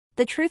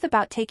The truth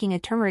about taking a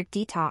turmeric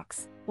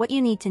detox, what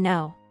you need to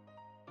know.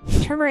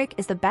 Turmeric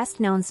is the best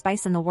known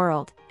spice in the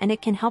world, and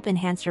it can help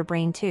enhance your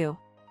brain too.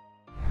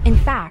 In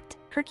fact,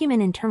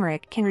 curcumin in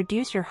turmeric can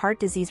reduce your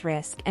heart disease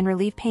risk and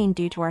relieve pain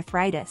due to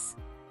arthritis.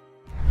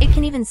 It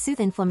can even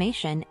soothe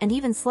inflammation and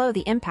even slow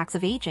the impacts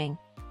of aging.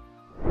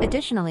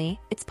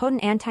 Additionally, its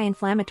potent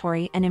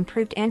anti-inflammatory and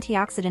improved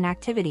antioxidant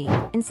activity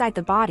inside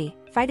the body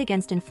fight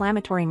against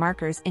inflammatory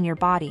markers in your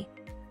body.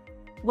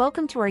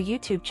 Welcome to our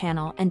YouTube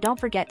channel, and don't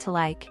forget to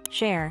like,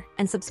 share,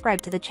 and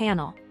subscribe to the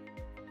channel.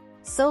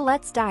 So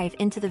let's dive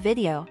into the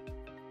video.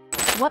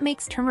 What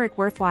makes turmeric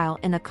worthwhile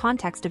in the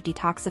context of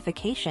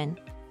detoxification?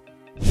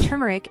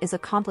 Turmeric is a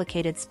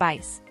complicated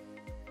spice.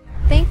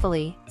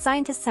 Thankfully,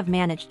 scientists have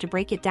managed to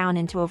break it down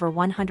into over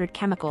 100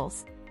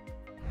 chemicals.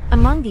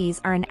 Among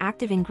these are an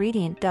active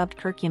ingredient dubbed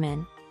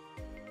curcumin.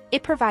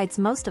 It provides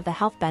most of the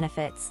health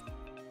benefits.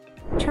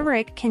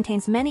 Turmeric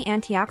contains many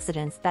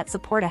antioxidants that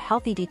support a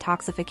healthy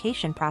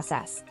detoxification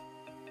process.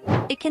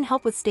 It can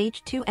help with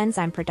stage 2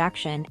 enzyme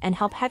production and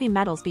help heavy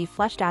metals be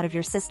flushed out of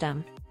your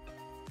system.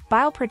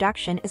 Bile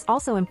production is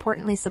also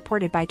importantly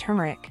supported by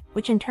turmeric,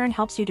 which in turn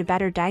helps you to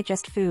better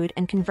digest food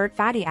and convert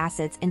fatty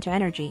acids into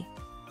energy.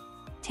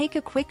 Take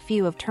a quick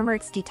view of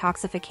turmeric's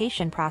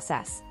detoxification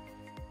process.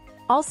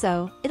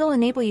 Also, it'll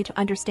enable you to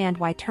understand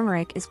why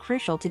turmeric is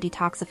crucial to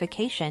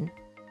detoxification.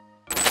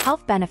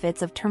 Health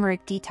benefits of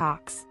turmeric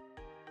detox.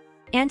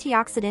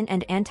 Antioxidant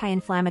and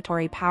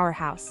anti-inflammatory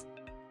powerhouse.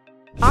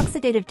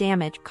 Oxidative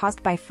damage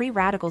caused by free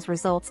radicals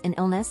results in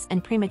illness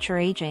and premature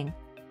aging.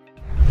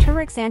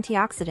 Turmeric's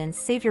antioxidants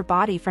save your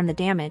body from the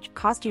damage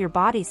caused to your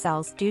body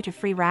cells due to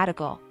free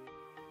radical.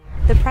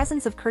 The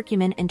presence of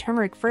curcumin in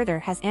turmeric further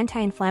has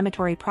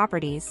anti-inflammatory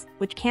properties,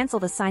 which cancel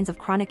the signs of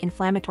chronic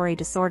inflammatory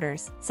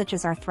disorders, such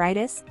as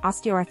arthritis,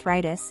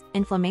 osteoarthritis,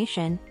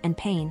 inflammation, and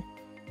pain.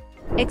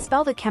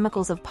 Expel the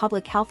chemicals of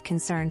public health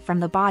concern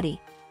from the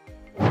body.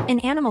 In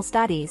animal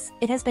studies,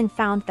 it has been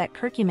found that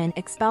curcumin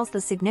expels the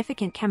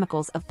significant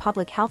chemicals of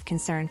public health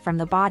concern from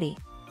the body.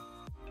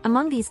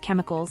 Among these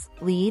chemicals,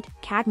 lead,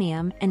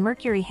 cadmium, and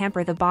mercury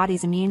hamper the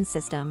body's immune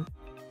system.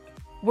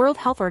 World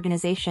Health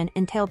Organization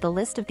entailed the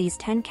list of these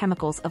 10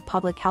 chemicals of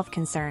public health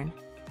concern.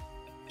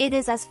 It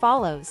is as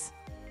follows.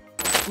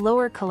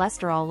 Lower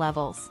cholesterol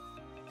levels.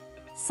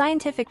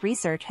 Scientific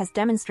research has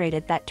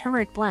demonstrated that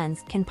turmeric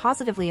blends can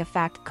positively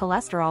affect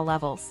cholesterol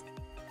levels.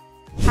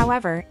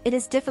 However, it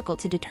is difficult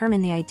to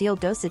determine the ideal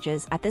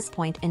dosages at this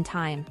point in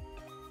time.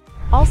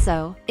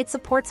 Also, it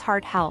supports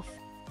heart health.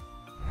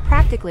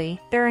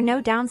 Practically, there are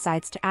no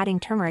downsides to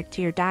adding turmeric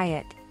to your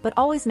diet, but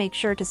always make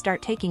sure to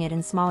start taking it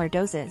in smaller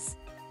doses.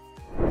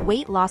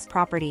 Weight loss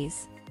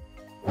properties.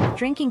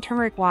 Drinking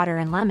turmeric water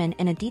and lemon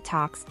in a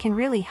detox can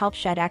really help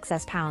shed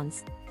excess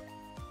pounds.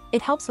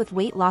 It helps with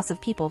weight loss of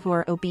people who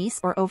are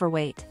obese or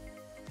overweight.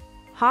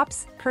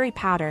 Hops, curry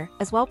powder,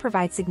 as well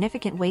provide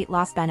significant weight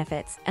loss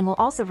benefits and will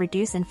also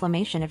reduce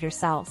inflammation of your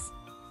cells.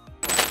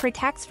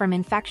 Protects from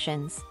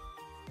infections.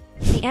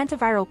 The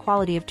antiviral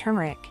quality of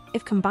turmeric,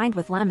 if combined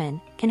with lemon,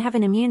 can have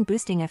an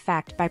immune-boosting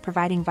effect by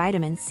providing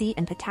vitamin C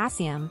and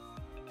potassium.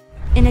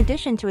 In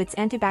addition to its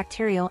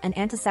antibacterial and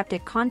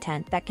antiseptic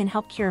content that can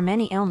help cure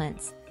many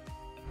ailments.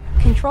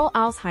 Control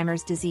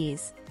Alzheimer's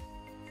disease.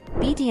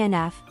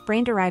 BDNF,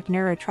 brain-derived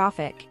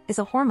neurotrophic, is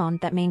a hormone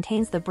that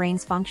maintains the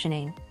brain's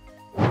functioning.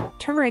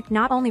 Turmeric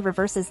not only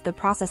reverses the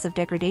process of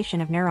degradation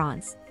of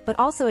neurons, but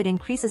also it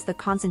increases the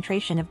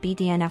concentration of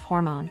BDNF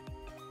hormone.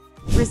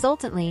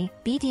 Resultantly,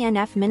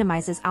 BDNF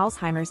minimizes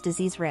Alzheimer's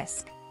disease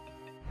risk.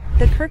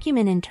 The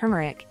curcumin in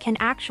turmeric can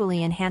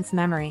actually enhance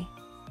memory.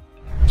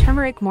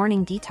 Turmeric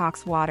morning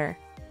detox water.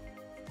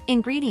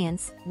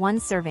 Ingredients: 1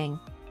 serving.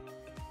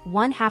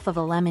 1/2 of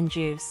a lemon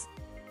juice.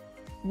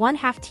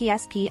 1/2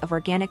 tsp of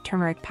organic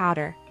turmeric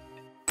powder.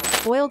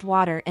 Boiled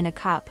water in a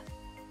cup.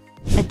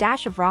 A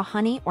dash of raw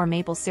honey or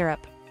maple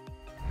syrup.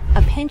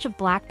 A pinch of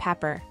black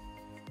pepper.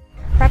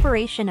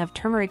 Preparation of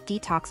turmeric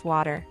detox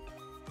water.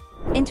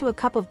 Into a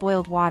cup of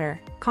boiled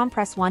water,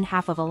 compress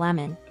 1/2 of a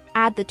lemon.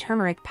 Add the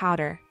turmeric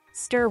powder.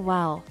 Stir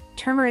well.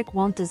 Turmeric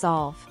won't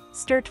dissolve.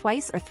 Stir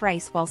twice or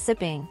thrice while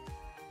sipping.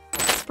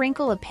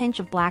 Sprinkle a pinch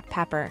of black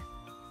pepper.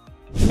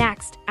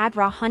 Next, add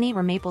raw honey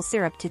or maple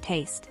syrup to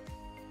taste.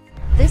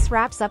 This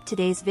wraps up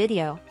today's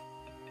video.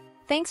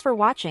 Thanks for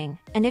watching,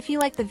 and if you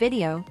like the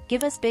video,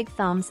 give us big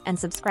thumbs and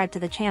subscribe to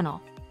the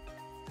channel.